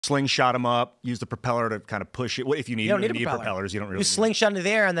slingshot them up, use the propeller to kind of push it. If you need, you don't need, propellers, you don't really. You slingshot into the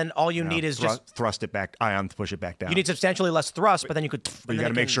air, and then all you need is just thrust it back, ion to push it back down. You need substantially less thrust, but then you could. But you got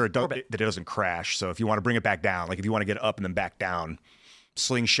to make sure that it doesn't crash. So if you want to bring it back down, like if you want to get it up and then back down,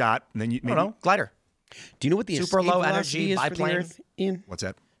 slingshot, and then you maybe glider. Do you know what the super escape low velocity energy is for biplane? the Earth, Ian? What's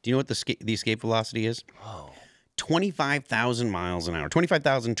that? Do you know what the escape velocity is? Oh. 25,000 miles an hour,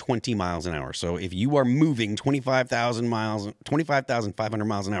 25,020 miles an hour. So if you are moving 25,500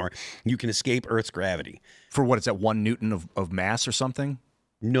 miles an hour, you can escape Earth's gravity. For what? Is that 1 Newton of mass or something?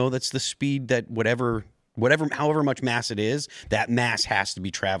 No, that's the speed that however much mass it is, that mass has to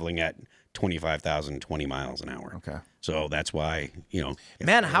be traveling at 25,020 miles an hour. Okay. So that's why,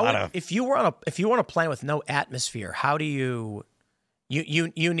 man, if you were on a plane with no atmosphere, how do you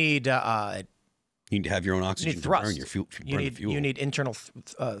need you need to have your own oxygen to burn your fuel. You need internal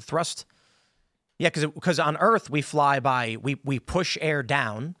thrust. Yeah, because on Earth we fly by we push air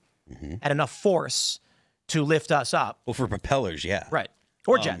down at enough force to lift us up. Well, for propellers, yeah, right,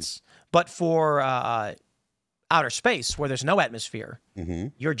 or jets. But for outer space where there's no atmosphere,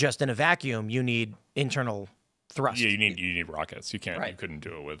 you're just in a vacuum. You need internal thrust. Yeah, you need rockets. You couldn't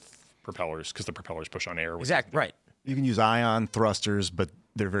do it with propellers because the propellers push on air. Exactly. Right. You can use ion thrusters, but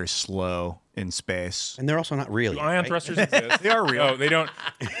they're very slow in space. And they're also not real. Ion thrusters exist. They are real. No, they don't.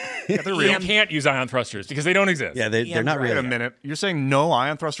 Yeah, they're real. You can't use ion thrusters because they don't exist. Yeah, they're not real. Wait a minute. You're saying no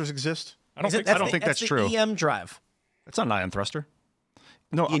ion thrusters exist? I don't think that's true. EM drive. That's not an ion thruster.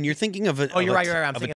 No, and you're thinking of a. Oh, you're right. I'm thinking.